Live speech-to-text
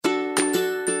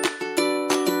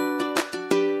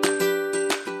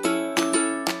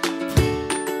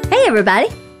everybody.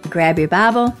 Grab your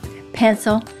Bible,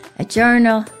 pencil, a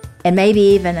journal, and maybe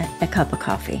even a cup of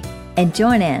coffee, and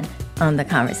join in on the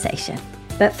conversation.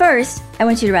 But first, I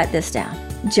want you to write this down.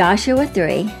 Joshua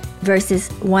 3, verses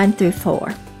 1 through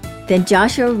 4. Then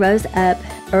Joshua rose up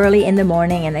early in the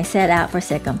morning, and they set out for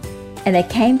Shechem. And they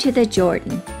came to the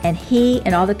Jordan, and he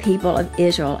and all the people of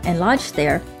Israel, and lodged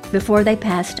there before they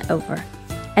passed over.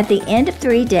 At the end of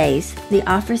 3 days, the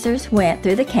officers went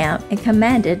through the camp and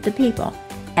commanded the people,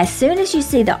 as soon as you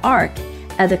see the ark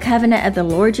of the covenant of the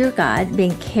Lord your God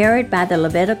being carried by the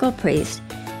Levitical priest,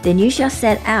 then you shall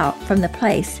set out from the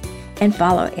place and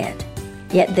follow it.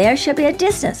 Yet there shall be a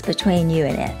distance between you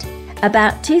and it,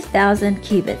 about 2,000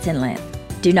 cubits in length.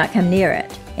 Do not come near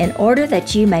it, in order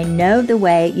that you may know the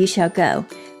way you shall go,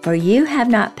 for you have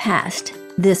not passed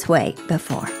this way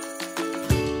before.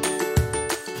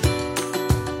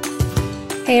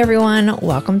 Hey everyone,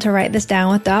 welcome to Write This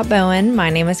Down with Dot Bowen. My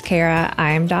name is Kara.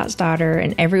 I am Dot's daughter,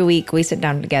 and every week we sit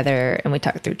down together and we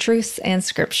talk through truths and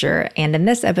scripture. And in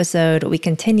this episode, we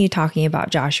continue talking about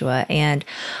Joshua. And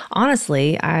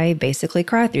honestly, I basically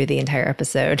cry through the entire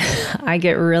episode. I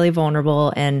get really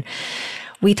vulnerable, and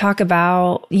we talk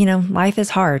about, life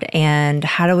is hard, and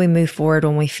how do we move forward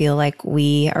when we feel like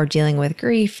we are dealing with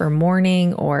grief or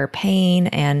mourning or pain.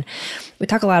 And we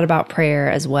talk a lot about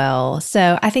prayer as well.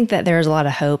 So I think that there's a lot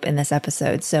of hope in this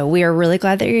episode. So we are really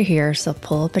glad that you're here. So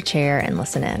pull up a chair and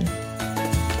listen in.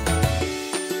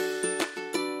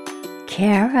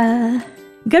 Kara,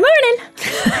 good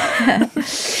morning.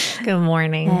 Good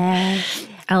morning.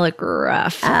 I look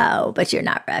rough. Oh, but you're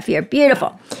not rough. You're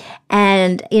beautiful.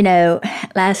 And,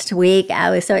 last week I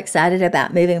was so excited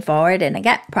about moving forward, and I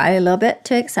got probably a little bit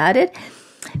too excited.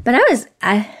 But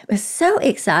I was so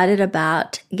excited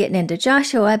about getting into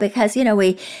Joshua because,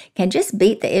 we can just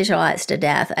beat the Israelites to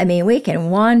death. I mean, we can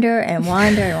wander and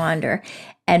wander and wander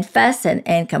and fuss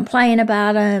and complain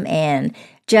about them and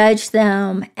judge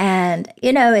them. And,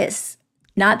 it's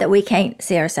not that we can't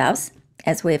see ourselves,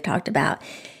 as we've talked about.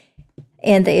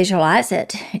 In the Israelites,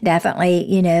 it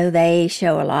definitely, they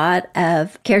show a lot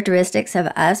of characteristics of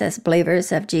us as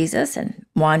believers of Jesus and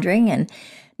wandering and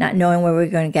not knowing where we're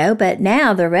going to go. But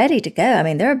now they're ready to go. I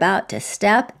mean, they're about to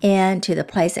step into the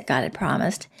place that God had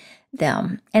promised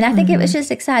them. And I think it was just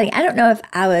exciting. I don't know if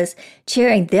I was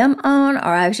cheering them on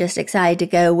or I was just excited to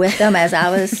go with them as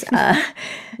I was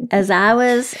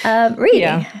reading.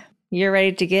 Yeah. You're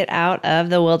ready to get out of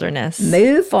the wilderness.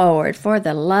 Move forward. For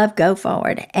the love, go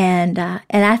forward. And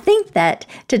I think that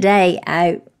today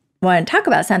I want to talk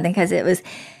about something because it was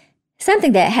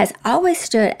something that has always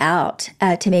stood out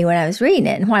to me when I was reading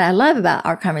it. And what I love about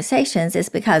our conversations is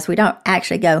because we don't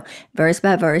actually go verse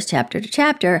by verse, chapter to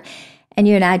chapter. And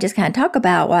you and I just kind of talk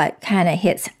about what kind of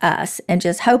hits us and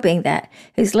just hoping that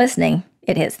who's listening,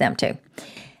 it hits them too.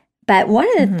 But one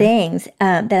of the things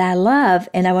that I love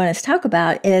and I want us to talk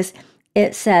about is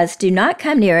it says, do not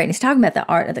come near it. And he's talking about the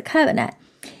Ark of the Covenant,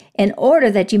 in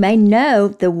order that you may know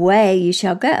the way you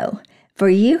shall go, for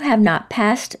you have not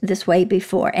passed this way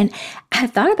before. And I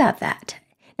thought about that.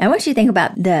 Now, I want you to think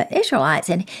about the Israelites,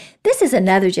 and this is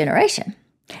another generation.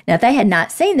 Now, they had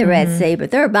not seen the Red Sea,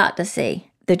 but they're about to see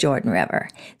the Jordan River.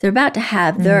 They're about to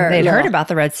have their They'd heard about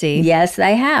the Red Sea. Yes,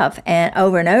 they have, and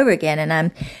over again.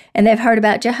 And they've heard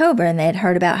about Jehovah, and they'd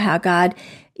heard about how God,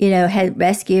 had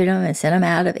rescued them and sent them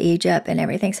out of Egypt and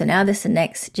everything. So now this is the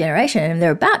next generation, and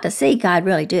they're about to see God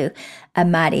really do a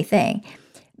mighty thing.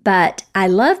 But I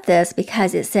love this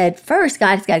because it said first,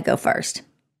 God's got to go first.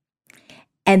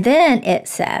 And then it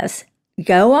says,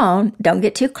 go on, don't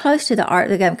get too close to the Ark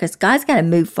of the Covenant, because God's got to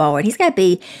move forward. He's got to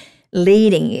be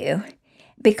leading you,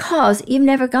 because you've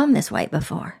never gone this way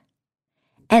before.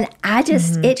 And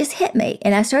it just hit me.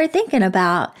 And I started thinking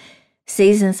about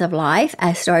seasons of life.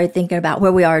 I started thinking about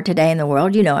where we are today in the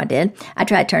world. I did. I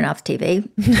tried to turn off the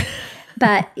TV.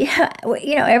 But,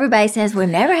 everybody says we've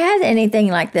never had anything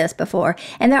like this before.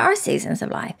 And there are seasons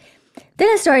of life. Then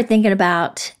I started thinking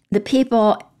about the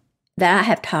people that I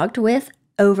have talked with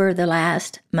over the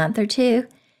last month or two.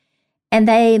 And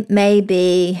they may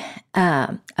be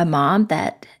a mom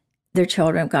that their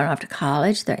children have gone off to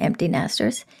college. They're empty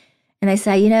nesters. And they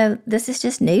say, this is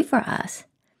just new for us.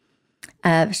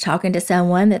 I was talking to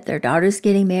someone that their daughter's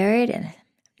getting married and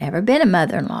never been a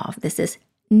mother-in-law. This is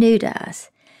new to us.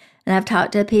 And I've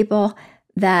talked to people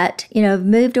that, have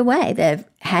moved away. They've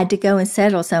had to go and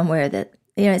settle somewhere that,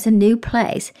 it's a new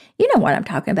place. You know what I'm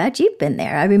talking about. You've been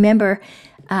there. I remember,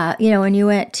 when you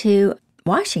went to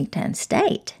Washington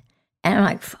State. And I'm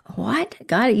like, what?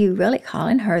 God, are you really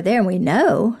calling her there? And we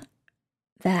know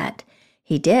that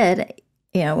he did.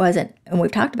 It wasn't, and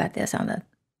we've talked about this on the,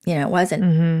 it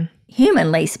wasn't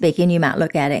humanly speaking. You might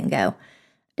look at it and go,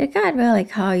 did God really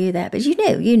call you that? But you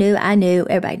knew, I knew,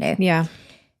 everybody knew. Yeah.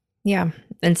 Yeah.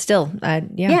 And still, I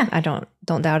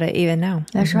don't doubt it even now.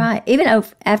 That's right. Even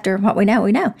after what we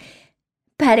know.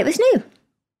 But it was new.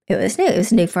 It was new. It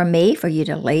was new for me, for you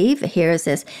to leave. Here's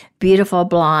this beautiful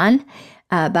blonde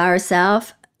by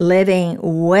herself, living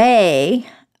way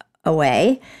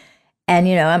away. And,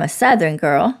 I'm a Southern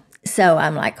girl. So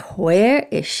I'm like, where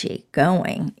is she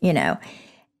going?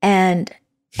 And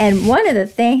one of the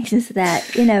things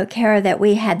that, Kara, that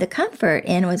we had the comfort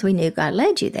in was we knew God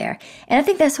led you there. And I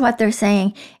think that's what they're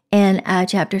saying in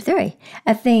chapter 3.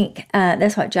 I think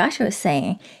that's what Joshua is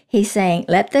saying. He's saying,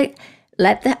 let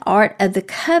the art of the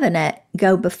covenant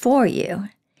go before you.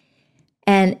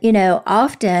 And,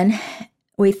 often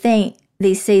we think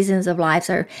these seasons of life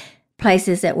are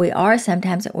places that we are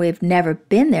sometimes that we've never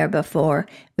been there before.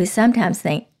 We sometimes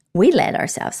think we led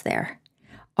ourselves there.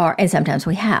 And sometimes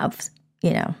we have,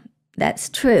 that's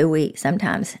true. We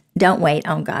sometimes don't wait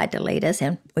on God to lead us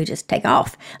and we just take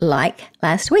off. Like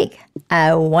last week,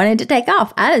 I wanted to take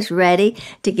off. I was ready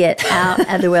to get out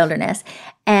of the wilderness.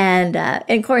 And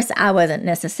of course, I wasn't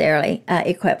necessarily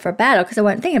equipped for battle because I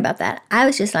wasn't thinking about that. I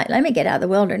was just like, let me get out of the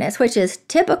wilderness, which is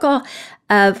typical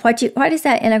of what is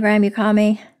that Enneagram you call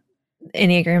me?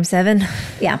 Enneagram 7.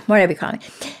 Yeah, whatever you call me.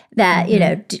 That,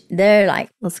 they're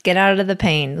like, let's get out of the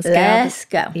pain. Let's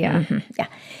go. Yeah. Mm-hmm. Yeah.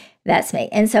 That's me.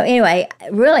 And so anyway,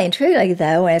 really and truly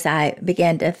though, as I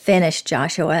began to finish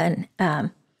Joshua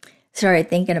and started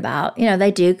thinking about,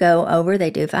 they do go over,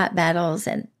 they do fight battles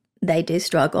and they do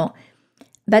struggle,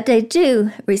 but they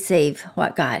do receive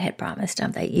what God had promised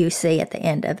them. That you see at the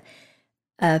end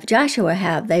of Joshua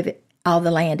how all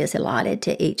the land is allotted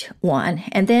to each one.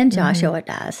 And then Joshua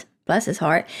dies. Bless his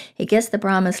heart. He gets the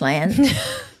promised land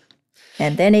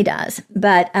and then he dies.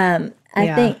 But I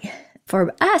think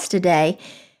for us today,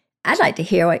 I'd like to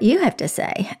hear what you have to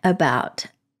say about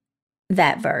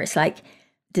that verse. Like,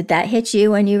 did that hit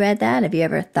you when you read that? Have you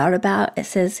ever thought about it?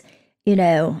 Says,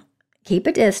 keep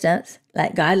a distance,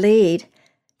 let God lead,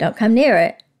 don't come near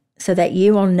it, so that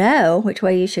you will know which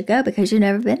way you should go because you've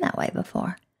never been that way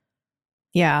before.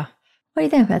 Yeah. What do you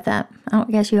think about that? I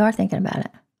don't guess you are thinking about it.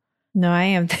 No, I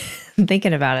am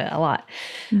thinking about it a lot.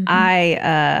 Mm-hmm.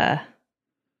 I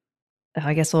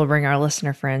guess we'll bring our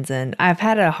listener friends in. I've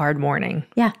had a hard morning.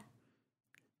 Yeah.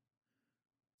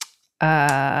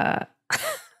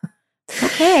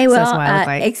 Okay, well,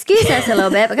 excuse us a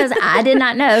little bit because I did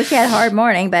not know she had a hard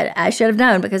morning, but I should have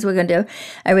known because we're going to do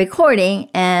a recording,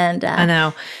 and I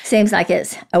know seems like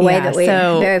it's a way that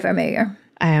we're very familiar.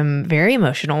 I am very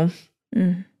emotional.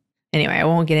 Mm. Anyway, I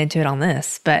won't get into it on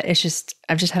this, but it's just,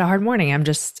 I've just had a hard morning.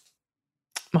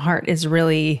 My heart is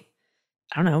really,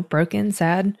 I don't know, broken,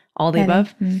 sad, all the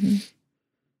above. Mm-hmm.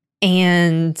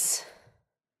 And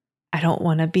I don't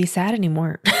want to be sad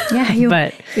anymore. Yeah,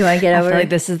 but you want to get over it. I feel like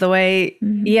this is the way,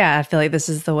 I feel like this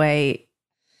is the way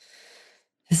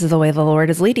the Lord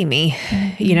is leading me,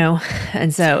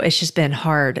 And so it's just been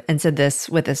hard. And so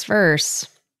with this verse,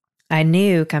 I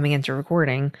knew coming into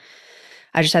recording,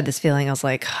 I just had this feeling. I was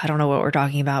like, I don't know what we're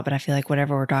talking about, but I feel like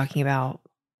whatever we're talking about,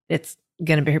 it's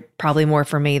going to be probably more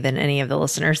for me than any of the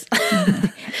listeners.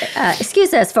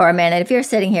 Excuse us for a minute. If you're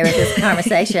sitting here with this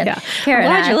conversation, Kara,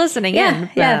 I'm glad you're listening in.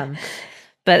 Yeah.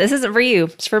 But this isn't for you.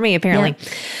 It's for me, apparently. Yeah.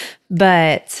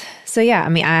 But so,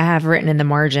 I have written in the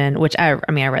margin, which I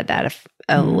read that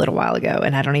a little while ago,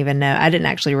 and I don't even know. I didn't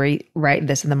actually write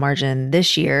this in the margin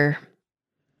this year.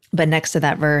 But next to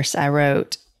that verse, I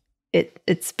wrote,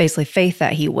 it's basically faith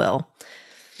that he will.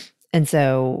 And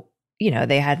so,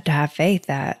 they had to have faith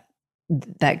that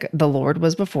the Lord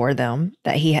was before them,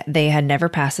 that they had never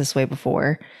passed this way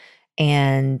before.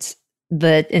 And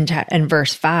in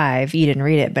verse 5, you didn't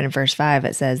read it, but in verse 5,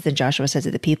 it says, then Joshua said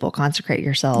to the people, consecrate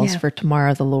yourselves, for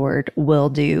tomorrow the Lord will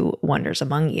do wonders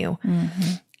among you.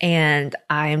 Mm-hmm. And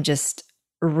I am just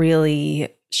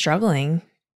really struggling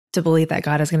to believe that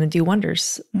God is going to do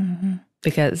wonders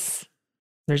because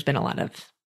there's been a lot of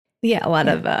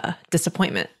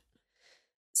disappointment.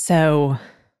 So,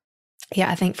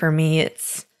 I think for me,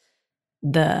 it's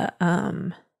the,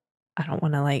 I don't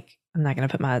want to I'm not going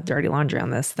to put my dirty laundry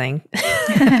on this thing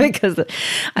because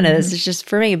I know this is just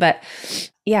for me, but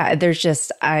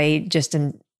it's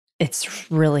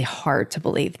really hard to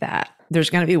believe that there's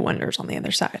going to be wonders on the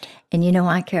other side. And you know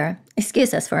what, Kara?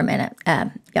 Excuse us for a minute,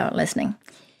 y'all listening.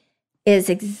 Is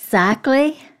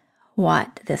exactly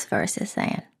what this verse is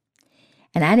saying.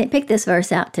 And I didn't pick this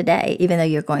verse out today, even though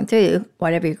you're going through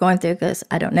whatever you're going through, because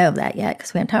I don't know that yet,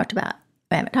 because we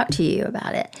haven't talked to you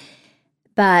about it.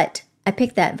 But I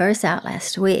picked that verse out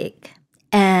last week,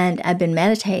 and I've been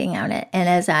meditating on it. And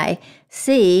as I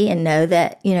see and know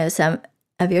that, some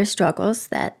of your struggles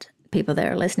that people that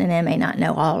are listening in may not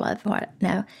know all of what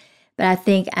no. But I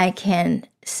think I can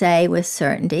say with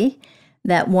certainty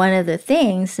that one of the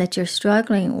things that you're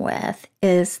struggling with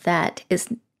is that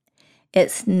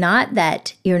it's not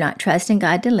that you're not trusting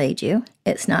God to lead you.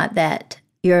 It's not that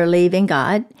you're leaving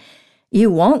God.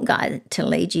 You want God to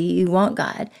lead you. You want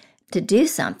God to do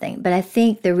something. But I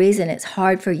think the reason it's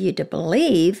hard for you to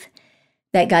believe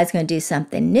that God's going to do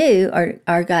something new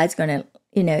or God's going to,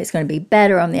 it's going to be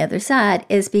better on the other side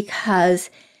is because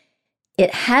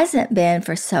it hasn't been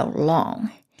for so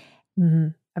long. Mm-hmm.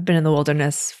 I've been in the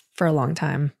wilderness for a long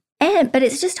time. But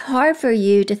it's just hard for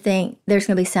you to think there's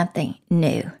going to be something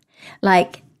new.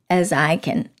 Like, as I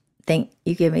can think,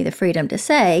 you give me the freedom to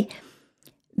say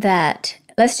that,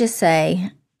 let's just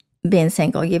say, being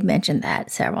single, you've mentioned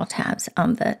that several times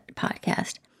on the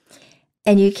podcast.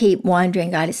 And you keep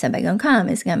wondering, God, is somebody going to come?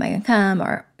 Is somebody going to come?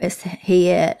 Or is he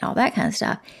it? All that kind of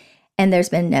stuff. And there's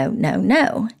been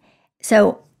no.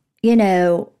 So,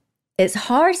 it's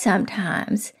hard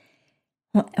sometimes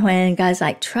when God's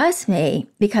like, trust me,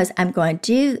 because I'm going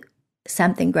to do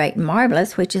something great and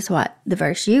marvelous, which is what the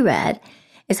verse you read.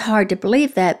 It's hard to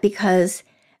believe that because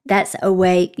that's a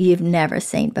way you've never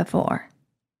seen before.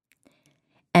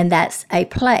 And that's a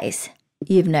place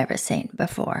you've never seen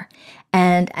before.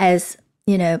 And as,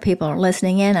 people are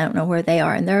listening in, I don't know where they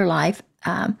are in their life.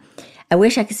 I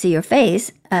wish I could see your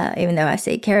face, even though I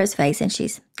see Kara's face and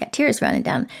she's got tears running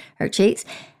down her cheeks.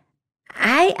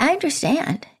 I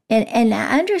understand. And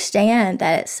I understand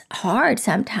that it's hard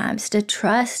sometimes to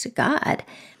trust God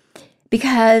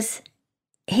because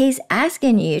he's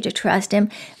asking you to trust him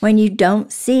when you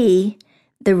don't see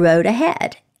the road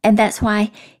ahead. And that's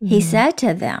why he said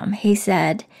to them, he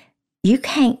said, you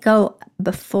can't go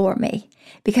before me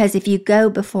because if you go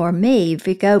before me, if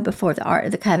you go before the Ark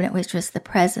of the Covenant, which was the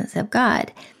presence of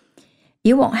God,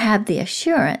 you won't have the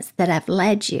assurance that I've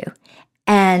led you.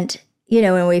 And,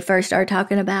 when we first started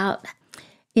talking about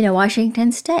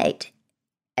Washington State,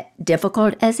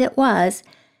 difficult as it was,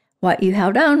 what you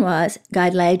held on was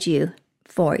God led you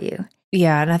for you.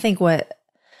 Yeah, and I think what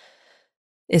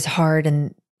is hard,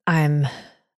 and I'm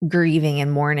grieving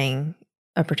and mourning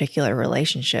a particular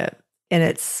relationship, and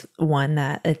it's one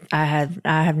that I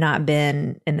have not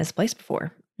been in this place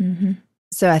before. Mm-hmm.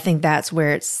 So I think that's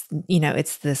where it's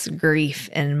this grief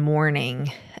and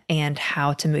mourning and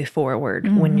how to move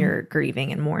forward when you're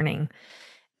grieving and mourning.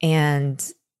 And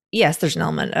yes, there's an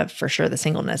element of, for sure, the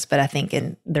singleness, but I think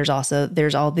there's all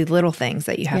the little things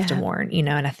that you have to mourn,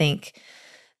 and I think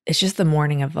it's just the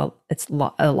mourning of a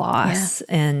loss.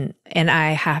 Yeah. And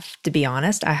I have to be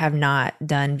honest, I have not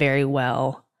done very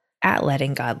well at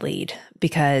letting God lead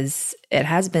because it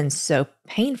has been so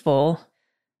painful.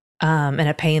 And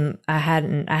a pain I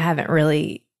haven't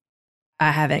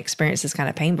experienced this kind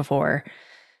of pain before.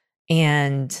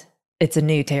 And it's a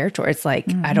new territory. It's like,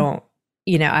 I don't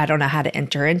know how to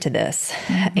enter into this.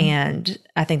 Mm-hmm. And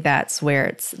I think that's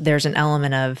where there's an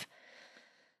element of,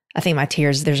 I think my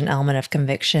tears, there's an element of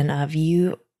conviction of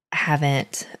I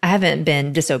haven't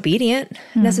been disobedient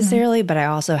necessarily, but I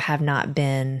also have not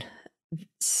been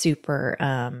super,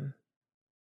 I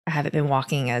haven't been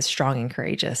walking as strong and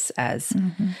courageous as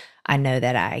I know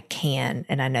that I can.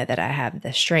 And I know that I have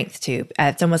the strength to.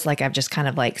 It's almost like I've just kind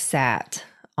of like sat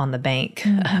on the bank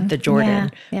of the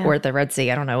Jordan or at the Red Sea.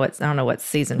 I don't know what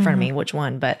sea's in front of me, which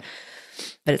one, but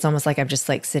it's almost like I'm just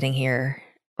like sitting here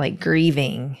like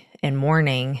grieving and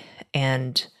mourning,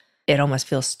 and it almost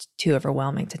feels too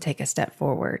overwhelming to take a step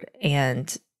forward.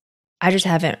 And I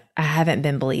haven't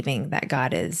been believing that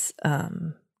God is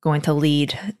going to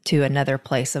lead to another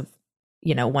place of,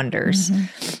 wonders.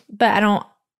 But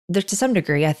to some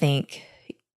degree, I think,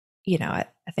 I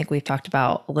think we've talked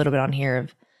about a little bit on here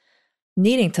of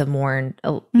needing to mourn,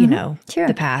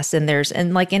 the past.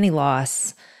 And like any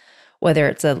loss, whether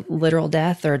it's a literal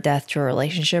death or a death to a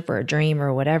relationship or a dream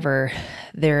or whatever,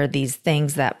 there are these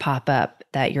things that pop up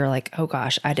that you're like, oh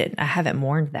gosh, I haven't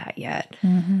mourned that yet.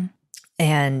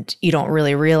 And you don't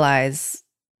really realize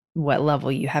what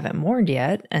level you haven't mourned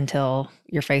yet until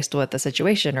you're faced with a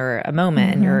situation or a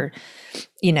moment and you're,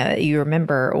 you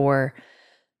remember, or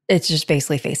it's just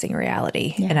basically facing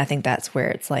reality. Yeah. And I think that's where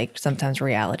it's like, sometimes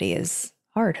reality is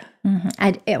hard.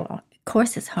 Of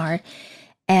course it's hard.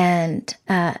 And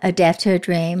a death to a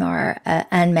dream or an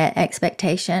unmet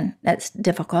expectation, that's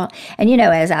difficult. And,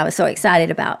 as I was so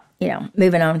excited about,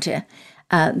 moving on to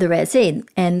the Red Sea.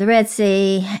 And the Red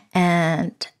Sea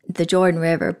and the Jordan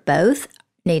River both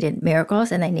needed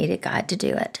miracles, and they needed God to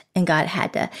do it. And God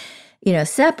had to,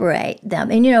 separate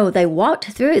them. And, they walked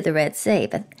through the Red Sea,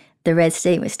 but the Red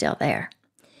Sea was still there.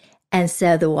 And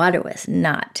so the water was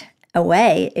not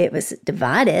away. It was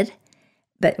divided,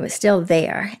 but it was still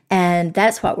there. And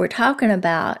that's what we're talking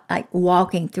about, like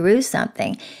walking through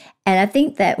something. And I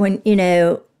think that when,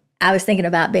 I was thinking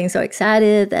about being so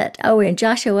excited that, we're in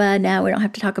Joshua, now we don't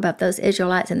have to talk about those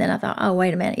Israelites. And then I thought, oh,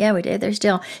 wait a minute. Yeah, we do. There's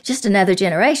still just another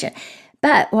generation.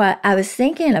 But what I was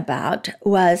thinking about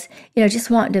was,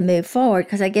 just wanting to move forward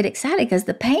because I get excited because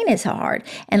the pain is hard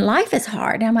and life is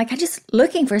hard. And I'm like, I'm just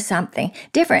looking for something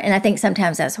different. And I think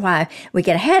sometimes that's why we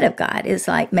get ahead of God. It's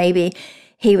like maybe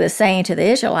he was saying to the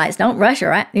Israelites, don't rush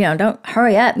or, don't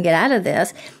hurry up and get out of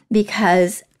this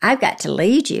because I've got to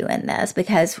lead you in this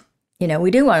because,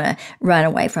 we do want to run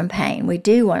away from pain. We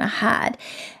do want to hide.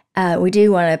 We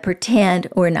do want to pretend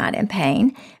we're not in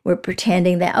pain. We're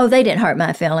pretending that, they didn't hurt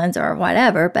my feelings or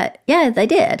whatever, but yeah, they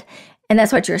did. And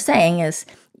that's what you're saying is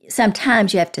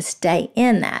sometimes you have to stay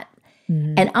in that.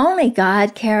 Mm-hmm. And only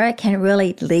God, Kara, can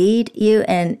really lead you.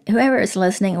 And whoever is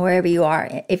listening, wherever you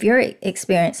are, if you're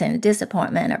experiencing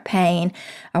disappointment or pain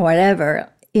or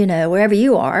whatever, wherever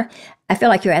you are, I feel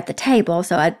like you're at the table.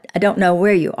 So I don't know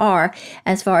where you are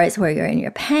as far as where you're in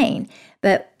your pain.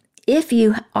 But if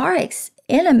you are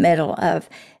in the middle of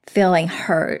feeling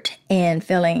hurt and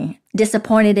feeling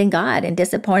disappointed in God and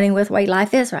disappointed with the way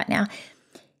life is right now,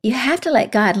 you have to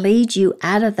let God lead you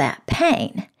out of that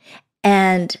pain.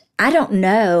 And I don't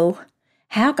know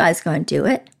how God's going to do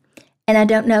it, and I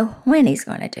don't know when he's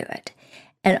going to do it.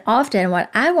 And often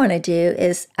what I want to do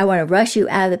is I want to rush you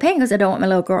out of the pain because I don't want my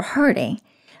little girl hurting.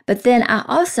 But then I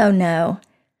also know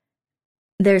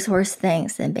there's worse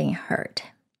things than being hurt.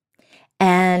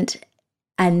 And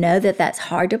I know that that's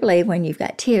hard to believe when you've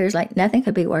got tears, like nothing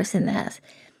could be worse than this.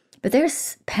 But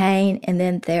there's pain and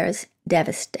then there's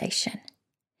devastation.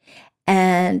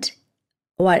 And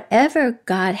whatever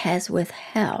God has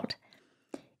withheld,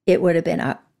 it would have been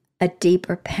a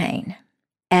deeper pain.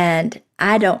 And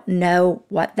I don't know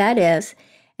what that is,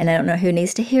 and I don't know who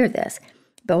needs to hear this.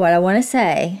 But what I want to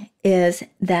say is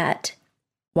that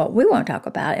what we want to talk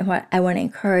about and what I want to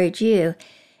encourage you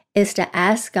is to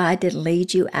ask God to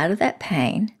lead you out of that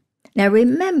pain. Now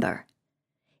remember,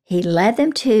 he led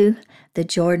them to the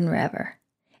Jordan River,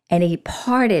 and he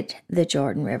parted the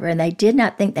Jordan River, and they did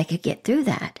not think they could get through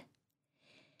that.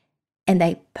 And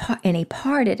he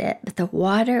parted it, but the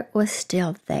water was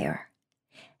still there.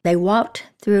 They walked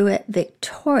through it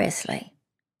victoriously.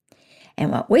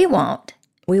 And what we want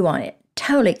it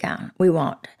totally gone. We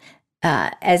want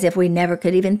as if we never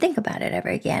could even think about it ever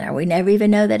again, or we never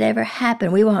even know that ever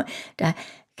happened. We want to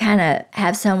kind of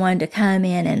have someone to come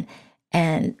in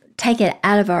and take it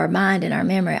out of our mind and our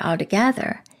memory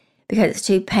altogether because it's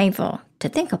too painful to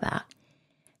think about.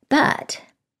 But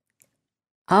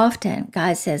often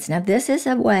God says, now this is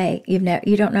a way you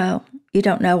don't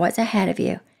know what's ahead of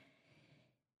you.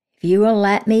 If you will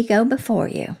let me go before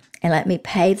you and let me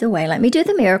pave the way, let me do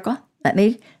the miracle, let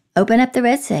me open up the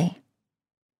Red Sea.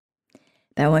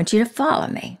 But I want you to follow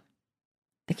me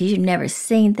because you've never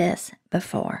seen this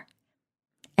before.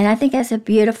 And I think that's a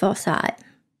beautiful sight.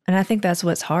 And I think that's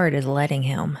what's hard is letting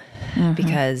him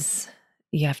because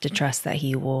you have to trust that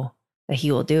he will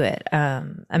do it.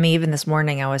 Even this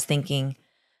morning I was thinking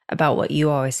about what you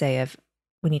always say of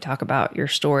when you talk about your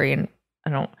story, and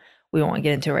we won't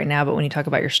get into it right now, but when you talk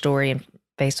about your story and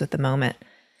faced with the moment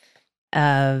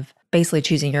of basically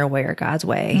choosing your way or God's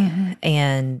way,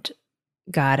 and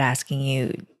God asking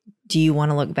you, do you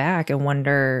want to look back and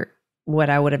wonder what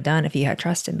I would have done if you had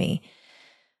trusted me?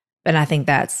 And I think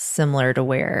that's similar to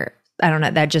where, I don't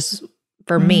know, that just,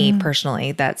 for me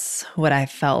personally, that's what I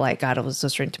felt like God was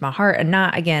whispering to my heart. And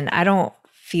not, again, I don't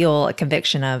feel a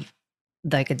conviction of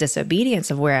like a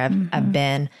disobedience of where I've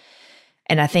been.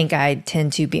 And I think I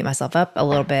tend to beat myself up a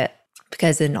little bit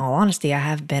because in all honesty, I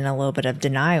have been a little bit of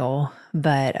denial.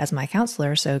 But as my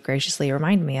counselor so graciously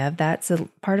reminded me of, that's a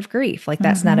part of grief. Like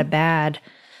that's not a bad,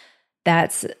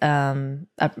 that's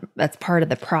part of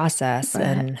the process, right.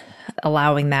 And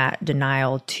allowing that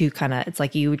denial to kind of, it's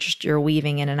like you're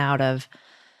weaving in and out of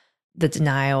the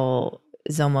denial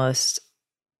is almost,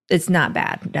 it's not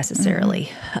bad necessarily.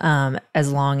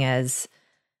 As long as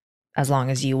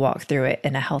you walk through it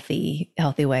in a healthy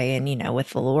way and, with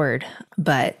the Lord.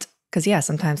 But because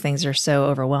sometimes things are so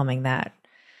overwhelming that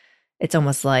it's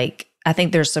almost like, I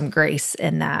think there's some grace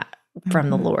in that from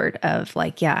the Lord of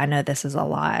like, I know this is a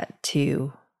lot.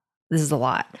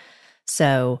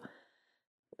 So,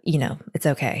 it's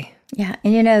okay. Yeah.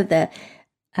 And the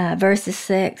verses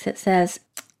 6, it says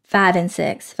 5 and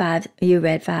 6, 5, you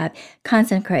read 5,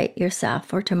 consecrate yourself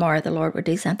for tomorrow the Lord will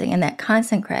do something. And that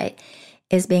consecrate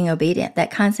is being obedient.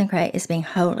 That consecrate is being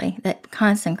holy. That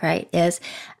consecrate is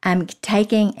I'm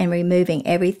taking and removing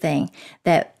everything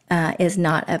that is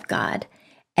not of God.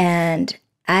 And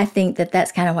I think that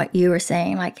that's kind of what you were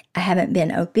saying. Like, I haven't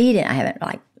been obedient. I haven't,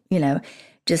 like,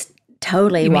 just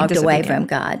totally walked away from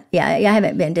God. Yeah, I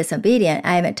haven't been disobedient.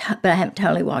 But I haven't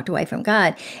totally walked away from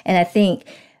God. And I think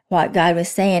what God was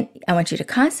saying, I want you to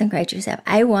consecrate yourself.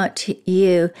 I want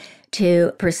you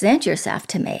to present yourself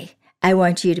to me. I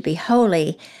want you to be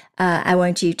holy. I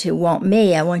want you to want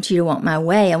me. I want you to want my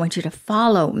way. I want you to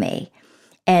follow me.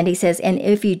 And he says, and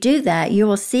if you do that, you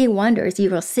will see wonders. You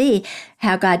will see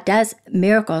how God does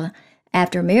miracle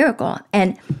after miracle.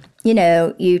 And,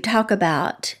 you talk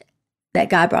about that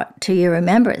God brought to your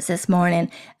remembrance this morning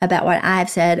about what I've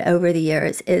said over the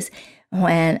years is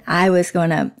when I was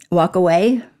going to walk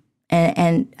away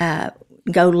and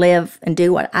go live and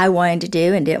do what I wanted to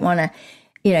do and didn't want to,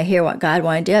 hear what God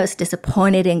wanted to do. I was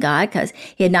disappointed in God because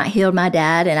he had not healed my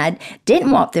dad. And I didn't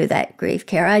walk through that grief,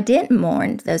 Kara. I didn't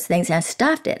mourn those things. And I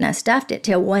stuffed it. And I stuffed it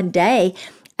till one day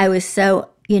I was so,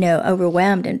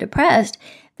 overwhelmed and depressed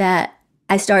that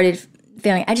I started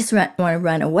feeling I just want to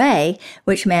run away,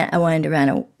 which meant I wanted to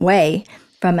run away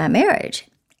from my marriage.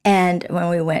 And when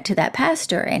we went to that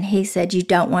pastor and he said, you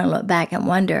don't want to look back and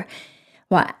wonder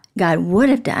what God would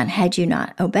have done had you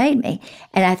not obeyed me.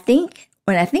 And I think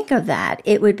when I think of that,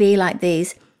 it would be like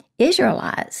these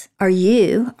Israelites, or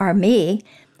you, or me,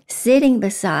 sitting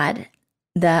beside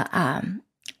the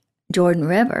Jordan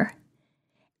River.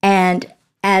 And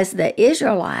as the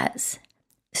Israelites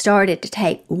started to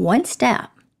take one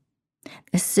step,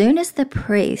 as soon as the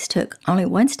priest took only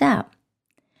one step,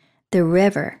 the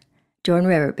river, Jordan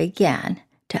River, began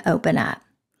to open up.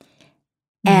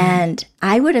 And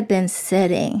I would have been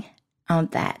sitting on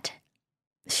that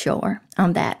shore,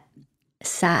 on that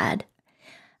side,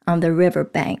 on the river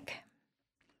bank,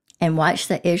 and watched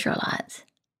the Israelites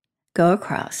go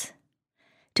across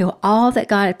to all that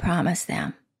God had promised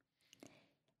them.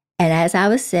 And as I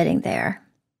was sitting there,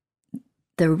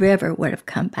 the river would have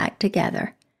come back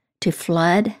together to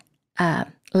flood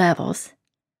levels,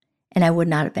 and I would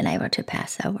not have been able to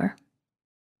pass over.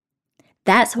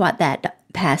 That's what that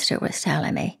pastor was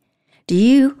telling me. Do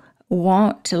you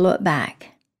want to look back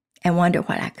and wonder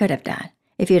what I could have done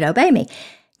if you'd obey me?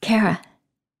 Kara,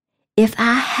 if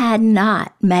I had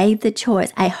not made the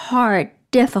choice, a hard,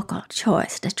 difficult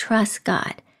choice to trust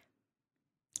God,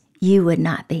 you would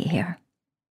not be here.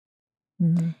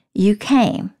 Mm-hmm. You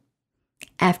came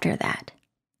after that.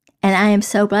 And I am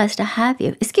so blessed to have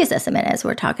you. Excuse us a minute as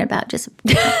we're talking about just...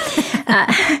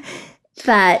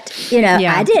 But,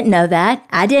 I didn't know that.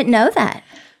 I didn't know that.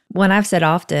 When I've said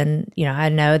often, I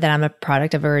know that I'm a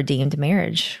product of a redeemed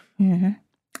marriage. Mm-hmm.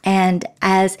 And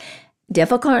as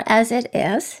difficult as it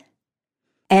is,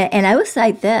 and I will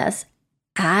say this,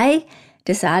 I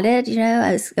decided,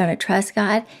 I was going to trust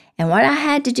God. And what I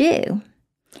had to do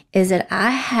is that I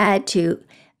had to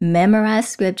memorize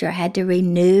scripture. I had to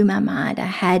renew my mind. I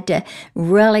had to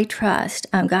really trust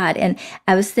on God. And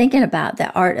I was thinking about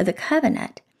the Ark of the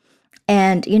Covenant.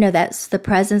 And, that's the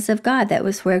presence of God. That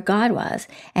was where God was.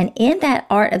 And in that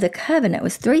Ark of the Covenant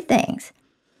was three things.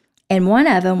 And one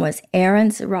of them was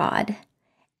Aaron's rod.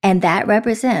 And that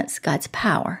represents God's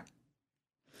power.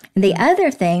 And the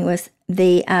other thing was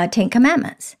the Ten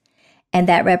Commandments. And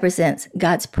that represents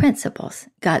God's principles,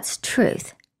 God's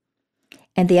truth.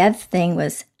 And the other thing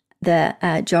was the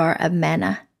jar of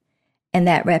manna. And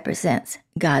that represents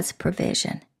God's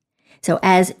provision. So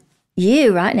as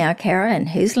you right now, Kara, and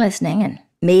who's listening, and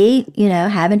me,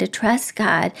 having to trust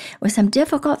God with some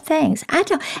difficult things.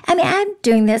 I'm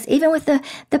doing this even with the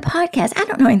podcast. I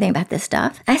don't know anything about this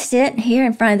stuff. I sit here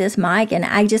in front of this mic and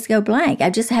I just go blank. I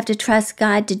just have to trust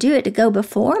God to do it, to go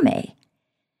before me.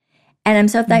 And I'm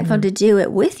so thankful to do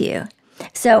it with you.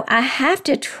 So I have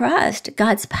to trust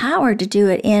God's power to do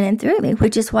it in and through me,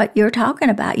 which is what you're talking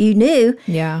about. You knew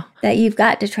that you've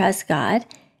got to trust God.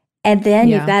 And then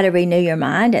you've got to renew your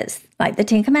mind. It's like the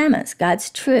Ten Commandments,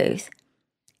 God's truth.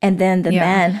 And then the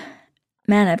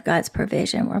man of God's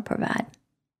provision will provide.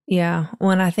 Yeah.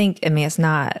 Well, and I think, it's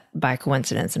not by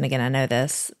coincidence. And again, I know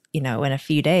this, in a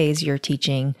few days, you're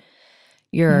teaching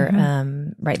your,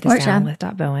 write this workshop down with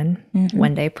Dot Bowen,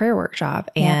 one day prayer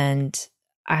workshop. Yeah. And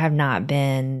I have not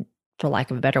been, for lack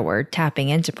of a better word, tapping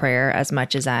into prayer as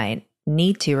much as I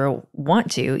need to or want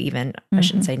to even. I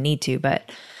shouldn't say need to,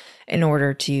 but in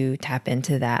order to tap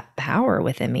into that power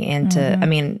within me and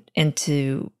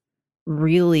to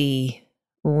really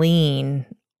lean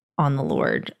on the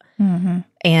Lord.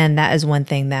 And that is one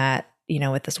thing that,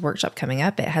 with this workshop coming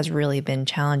up, it has really been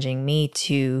challenging me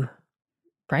to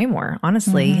pray more,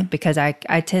 honestly, because I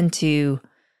tend to,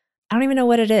 I don't even know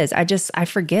what it is. I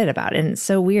forget about it. And it's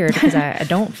so weird because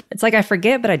it's like I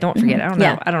forget, but I don't forget. I don't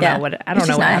know. I don't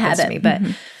know what happens to me, but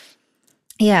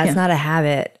Yeah, it's not a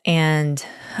habit. And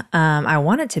I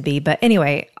want it to be. But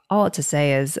anyway, all to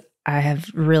say is I have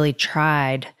really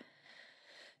tried,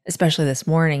 especially this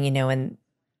morning, and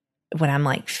when I'm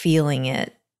like feeling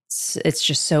it, it's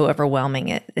just so overwhelming.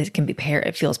 It can be,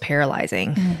 it feels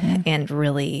paralyzing, and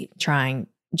really trying,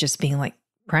 just being like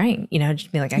praying,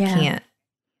 just being like, I can't,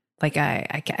 like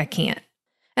I can't.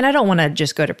 And I don't want to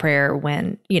just go to prayer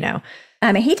when,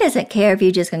 I mean, he doesn't care if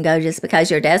you just can go just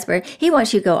because you're desperate. He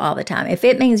wants you to go all the time. If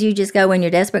it means you just go when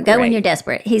you're desperate, go when you're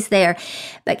desperate. He's there.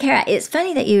 But Kara, it's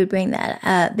funny that you would bring that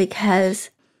up because,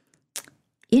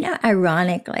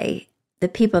 ironically, the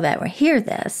people that will hear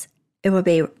this, it will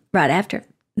be right after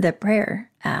the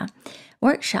prayer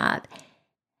workshop.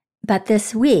 But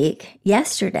this week,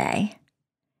 yesterday,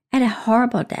 I had a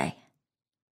horrible day.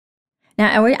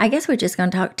 Now, I guess we're just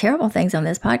going to talk terrible things on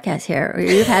this podcast here.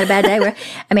 You've had a bad day.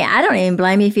 I don't even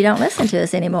blame you if you don't listen to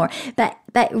us anymore. But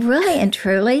really and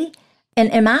truly,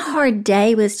 and my hard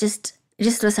day was just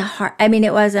was a hard,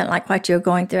 it wasn't like what you're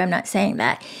going through. I'm not saying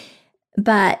that.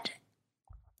 But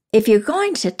if you're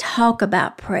going to talk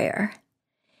about prayer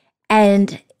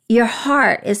and your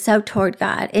heart is so toward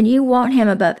God and you want him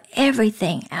above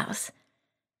everything else,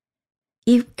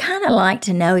 you kind of like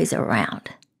to know he's around.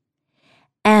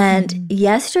 And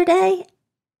yesterday,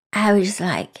 I was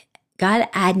like, God,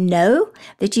 I know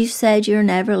that you said you'll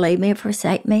never leave me or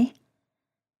forsake me,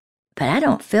 but I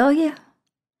don't feel you.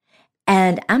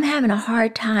 And I'm having a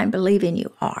hard time believing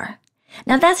you are.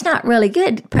 Now, that's not really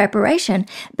good preparation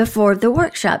before the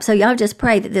workshop. So y'all just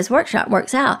pray that this workshop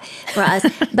works out for us.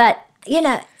 But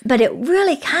it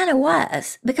really kind of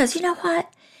was, because you know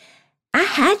what? I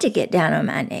had to get down on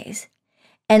my knees.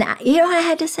 And you know what I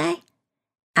had to say?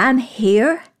 I'm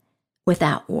here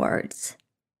without words.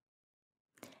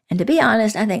 And to be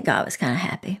honest, I think God was kind of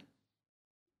happy.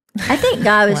 I think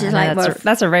God was just like,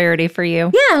 that's a rarity for you.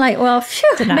 Yeah, like, well,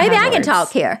 phew, maybe I can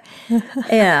talk here.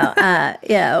 That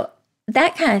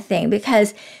kind of thing.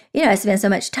 Because, I spent so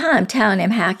much time telling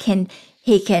him how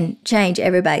he can change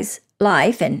everybody's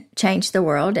life and change the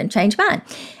world and change mine.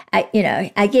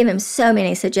 I gave him so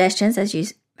many suggestions, as you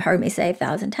heard me say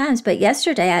 1,000 times. But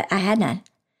yesterday, I had none.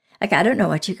 Like, I don't know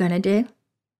what you're going to do.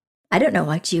 I don't know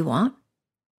what you want.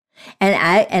 And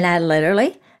I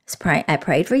literally was praying. I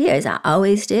prayed for you, as I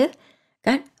always do.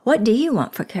 God, what do you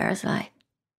want for Kara's life?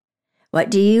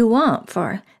 What do you want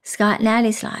for Scott and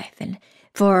Addie's life and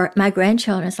for my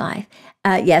grandchildren's life?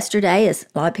 Yesterday, as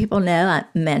a lot of people know, I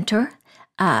mentor,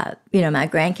 my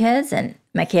grandkids and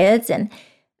my kids. And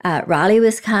Riley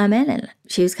was coming, and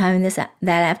she was coming that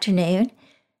afternoon.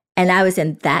 And I was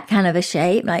in that kind of a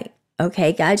shape, like,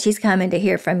 okay, God, she's coming to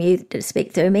hear from you, to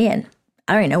speak through me, and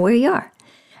I already know where you are.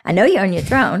 I know you're on your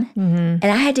throne. And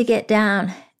I had to get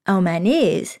down on my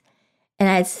knees, and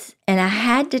I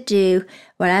had to do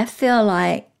what I feel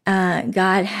like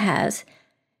God has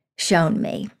shown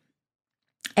me.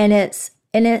 And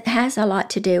it has a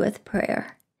lot to do with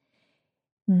prayer.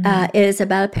 It is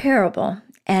about a parable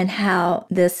and how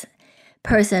this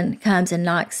person comes and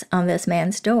knocks on this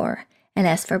man's door and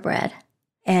asks for bread.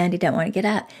 And he don't want to get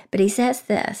up. But he says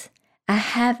this, I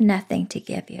have nothing to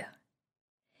give you.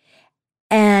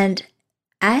 And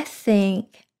I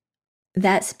think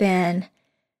that's been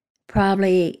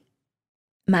probably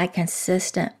my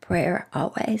consistent prayer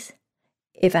always.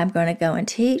 If I'm going to go and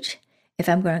teach, if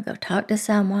I'm going to go talk to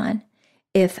someone,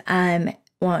 if I'm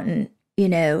wanting,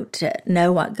 to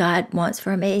know what God wants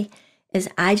for me, is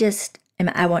I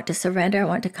want to surrender. I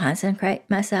want to consecrate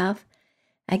myself.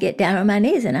 I get down on my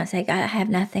knees and I say, God, I have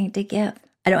nothing to give.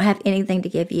 I don't have anything to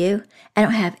give you. I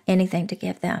don't have anything to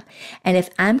give them. And if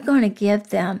I'm going to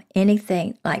give them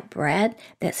anything like bread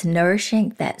that's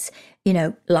nourishing, that's,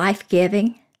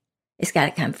 life-giving, it's got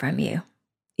to come from you.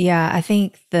 Yeah, I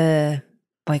think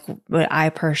what I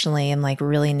personally am like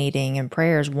really needing in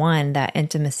prayer is, one, that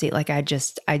intimacy. Like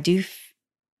it's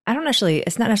not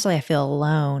necessarily I feel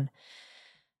alone.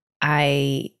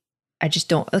 I just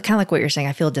don't, kind of like what you're saying,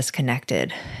 I feel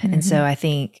disconnected. And so I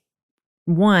think,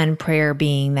 one, prayer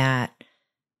being that,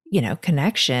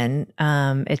 connection,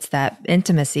 it's that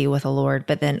intimacy with the Lord.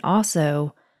 But then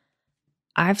also,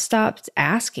 I've stopped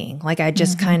asking. Like, I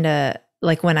just kind of,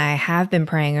 like when I have been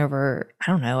praying over,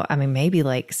 I don't know, maybe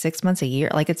like 6 months, a year,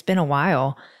 like it's been a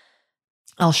while,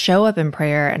 I'll show up in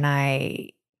prayer and I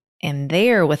am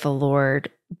there with the Lord,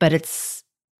 but it's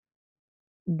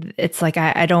like,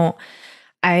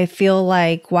 I feel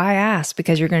like, why ask?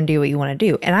 Because you're going to do what you want to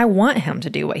do. And I want him to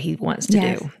do what he wants to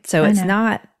do. So it's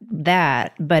not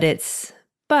that, but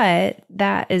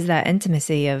that is that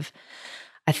intimacy of,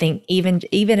 I think even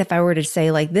if I were to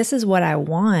say like, this is what I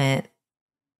want,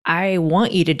 I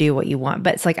want you to do what you want.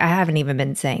 But it's like, I haven't even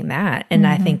been saying that. And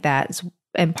I think that's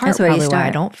in part probably why I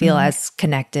don't feel as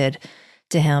connected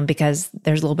to him, because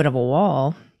there's a little bit of a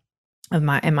wall in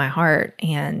my heart.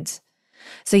 And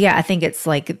so, yeah, I think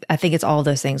it's all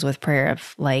those things with prayer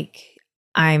of like,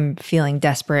 I'm feeling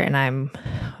desperate and I'm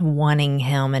wanting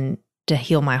him and to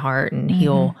heal my heart and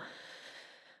heal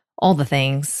all the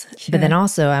things. Sure. But then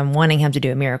also I'm wanting him to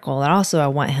do a miracle. And also I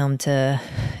want him to,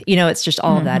 it's just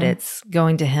all of that. It's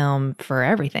going to him for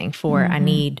everything. I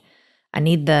need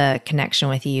the connection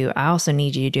with you. I also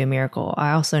need you to do a miracle.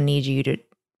 I also need you to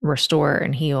restore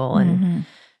and heal. And,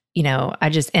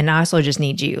 I also just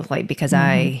need you, like, because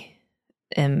I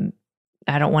don't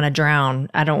want to drown.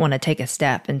 I don't want to take a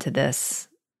step into this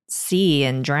sea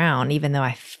and drown, even though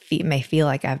I may feel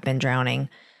like I've been drowning.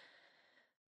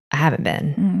 I haven't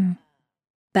been.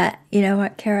 But you know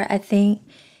what, Kara, I think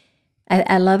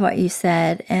I love what you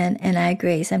said, and I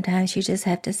agree. Sometimes you just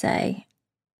have to say,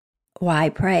 why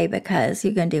pray? Because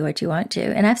you're going to do what you want to.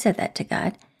 And I've said that to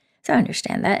God. So I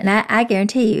understand that. And I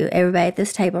guarantee you, everybody at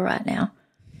this table right now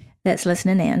that's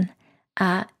listening in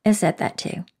has said that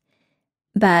too.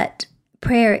 But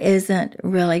prayer isn't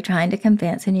really trying to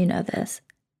convince, and you know this,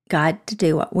 God to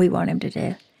do what we want him to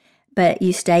do. But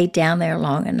you stay down there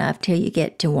long enough till you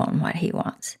get to wanting what he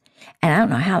wants. And I don't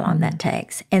know how long that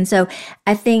takes. And so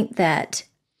I think that,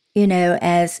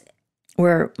 as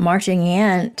we're marching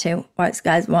in to what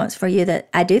God wants for you, that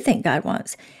I do think God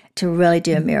wants to really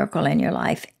do a miracle in your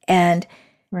life. And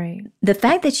the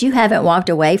fact that you haven't walked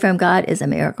away from God is a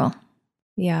miracle.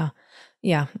 Yeah.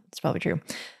 Yeah, it's probably true.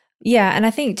 Yeah. And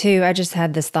I think too, I just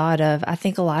had this thought of, I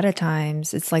think a lot of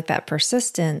times it's like that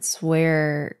persistence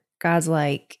where God's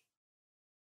like,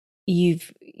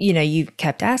 you've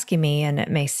kept asking me, and it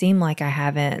may seem like I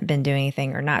haven't been doing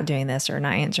anything or not doing this or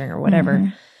not answering or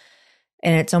whatever.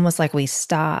 And it's almost like we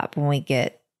stop when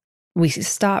we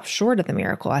stop short of the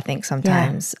miracle, I think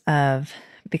sometimes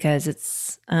because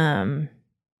it's,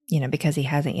 because he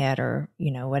hasn't yet or,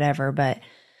 whatever.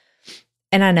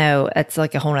 And I know it's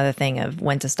like a whole other thing of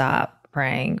when to stop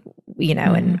praying,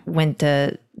 and when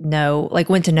to know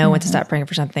when to stop praying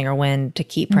for something or when to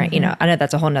keep praying. I know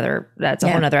that's a whole nother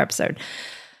episode.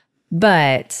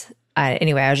 But I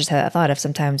just had that thought of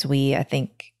sometimes I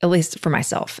think, at least for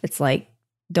myself, it's like,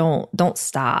 don't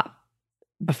stop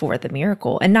before the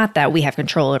miracle. And not that we have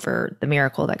control over the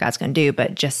miracle that God's going to do,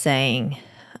 but just saying,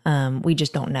 we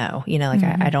just don't know,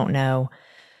 I don't know.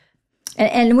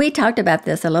 And we talked about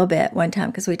this a little bit one time,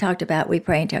 because we talked about we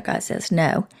pray until God says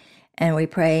no, and we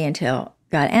pray until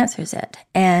God answers it,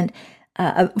 and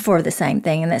for the same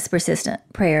thing, and that's persistent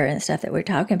prayer and stuff that we're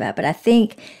talking about. But I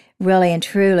think really and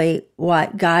truly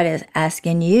what God is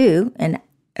asking you, and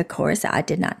of course I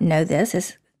did not know this,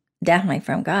 is definitely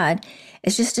from God,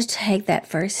 is just to take that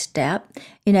first step.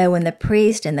 When the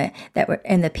priest and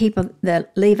the people, the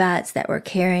Levites that were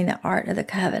carrying the Ark of the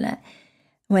Covenant,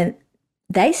 when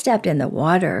they stepped in the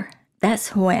water,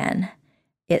 that's when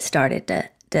it started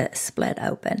to split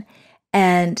open.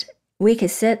 And we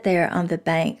could sit there on the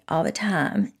bank all the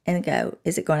time and go,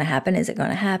 is it going to happen? Is it going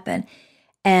to happen?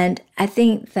 And I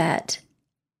think that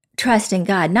trusting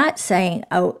God, not saying,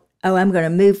 oh, I'm going to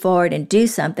move forward and do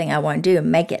something I want to do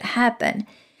and make it happen.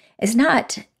 It's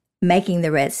not making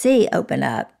the Red Sea open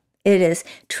up. It is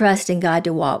trusting God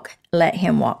to let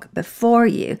him walk before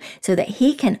you so that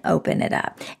he can open it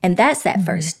up. And that's that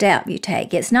first step you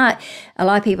take. It's not, a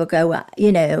lot of people go, well,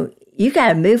 you got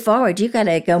to move forward. You got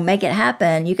to go make it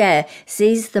happen. You got to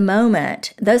seize the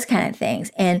moment, those kind of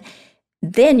things. And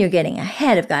then you're getting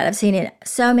ahead of God. I've seen it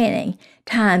so many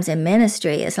times in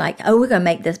ministry. It's like, oh, we're going to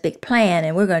make this big plan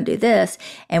and we're going to do this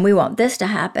and we want this to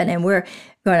happen and we're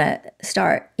going to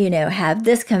start, have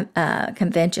this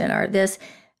convention or this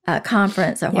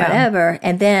conference or whatever,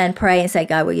 and then pray and say,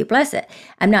 God, will you bless it?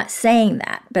 I'm not saying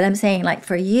that, but I'm saying, like,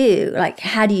 for you, like,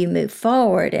 how do you move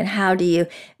forward and how do you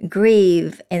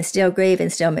grieve and still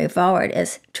move forward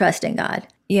is trusting God.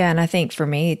 Yeah. And I think for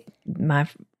me, my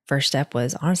first step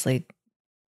was honestly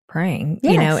praying,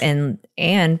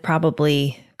 and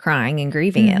probably crying and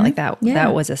grieving it like that. Yeah.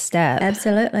 That was a step.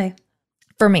 Absolutely.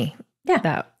 For me.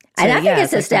 Yeah. And I think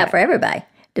it's a step for everybody.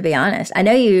 To be honest, I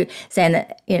know you saying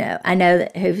that, I know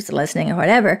that who's listening or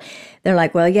whatever, they're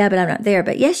like, well, yeah, but I'm not there.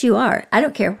 But yes, you are. I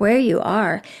don't care where you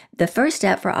are. The first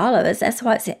step for all of us, that's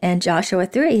what's in Joshua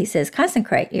 3. He says,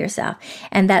 consecrate yourself.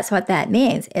 And that's what that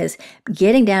means, is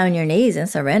getting down on your knees and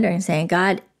surrendering and saying,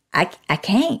 God, I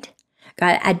can't.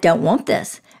 God, I don't want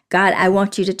this. God, I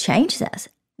want you to change this.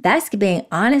 That's being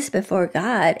honest before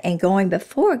God and going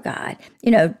before God.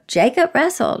 Jacob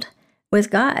wrestled with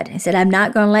God. He said, I'm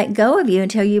not going to let go of you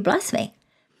until you bless me.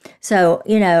 So,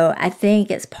 I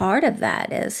think it's part of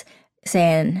that is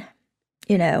saying,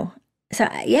 so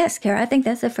yes, Kara, I think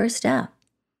that's the first step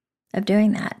of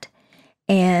doing that.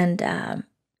 And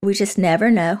we just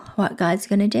never know what God's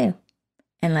going to do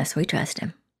unless we trust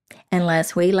him,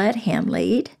 unless we let him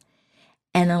lead,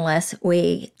 and unless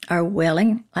we are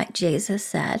willing, like Jesus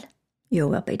said, your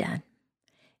will be done.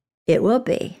 It will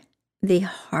be the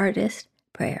hardest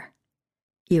prayer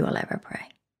you will ever pray,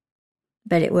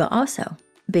 but it will also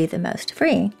be the most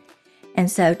freeing.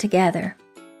 And so together,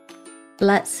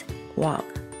 let's walk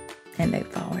and move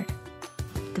forward.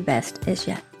 The best is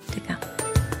yet to come.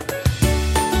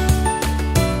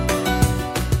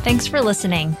 Thanks for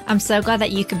listening. I'm so glad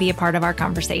that you could be a part of our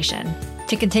conversation.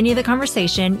 To continue the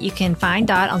conversation, you can find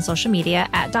Dot on social media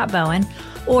at .bowen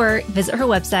or visit her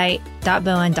website,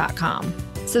 .bowen.com.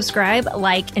 Subscribe,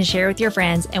 like, and share with your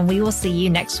friends, and we will see you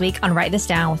next week on Write This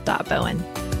Down with Dot Bowen.